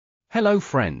Hello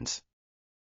friends.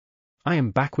 I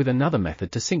am back with another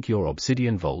method to sync your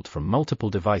Obsidian Vault from multiple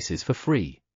devices for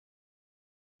free.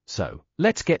 So,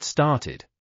 let's get started.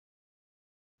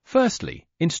 Firstly,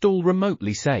 install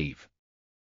Remotely Save.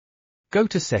 Go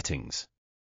to Settings.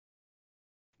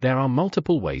 There are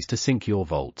multiple ways to sync your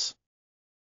vaults.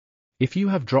 If you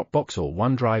have Dropbox or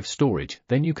OneDrive storage,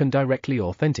 then you can directly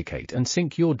authenticate and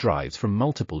sync your drives from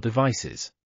multiple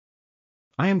devices.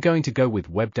 I am going to go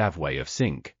with webdav way of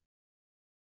sync.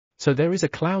 So there is a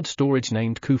cloud storage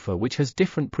named koofr which has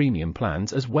different premium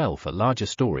plans as well for larger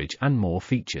storage and more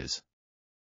features.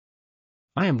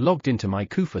 I am logged into my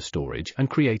koofr storage and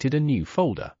created a new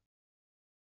folder.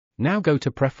 Now go to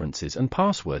Preferences and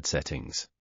Password Settings.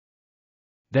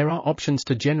 There are options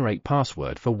to generate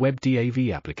password for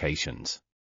webdav applications.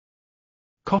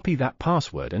 Copy that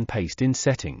password and paste in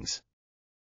Settings.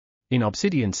 In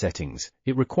Obsidian Settings,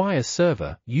 it requires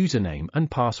server, username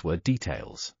and password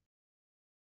details.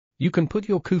 You can put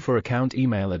your koofr account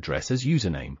email address as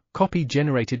username, copy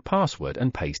generated password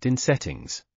and paste in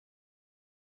Settings.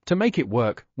 To make it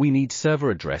work, we need server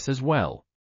address as well.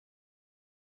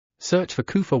 Search for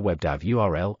koofr webdav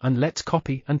URL and let's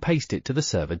copy and paste it to the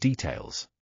server details.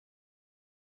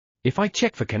 If I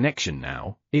check for connection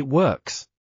now, it works.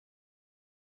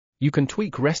 You can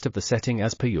tweak rest of the setting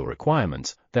as per your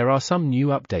requirements. There are some new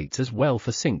updates as well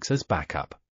for syncs as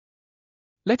backup.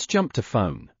 Let's jump to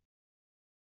phone.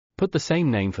 Put the same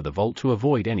name for the vault to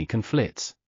avoid any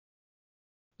conflicts.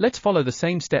 Let's follow the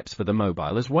same steps for the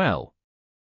mobile as well.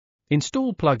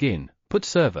 Install plugin, put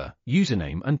server,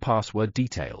 username and password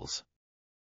details.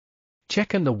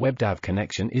 Check and the webdav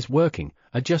connection is working,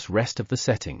 adjust rest of the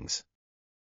settings.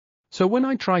 So when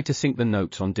I try to sync the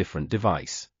notes on different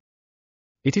device,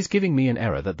 it is giving me an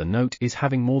error that the note is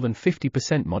having more than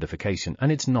 50% modification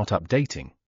and it's not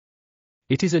updating.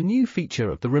 It is a new feature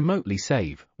of the Remotely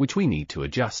Save, which we need to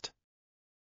adjust.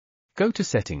 Go to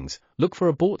Settings, look for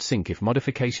Abort Sync if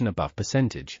modification above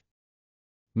percentage.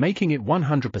 Making it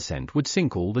 100% would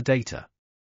sync all the data.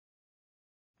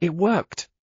 It worked.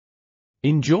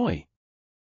 Enjoy!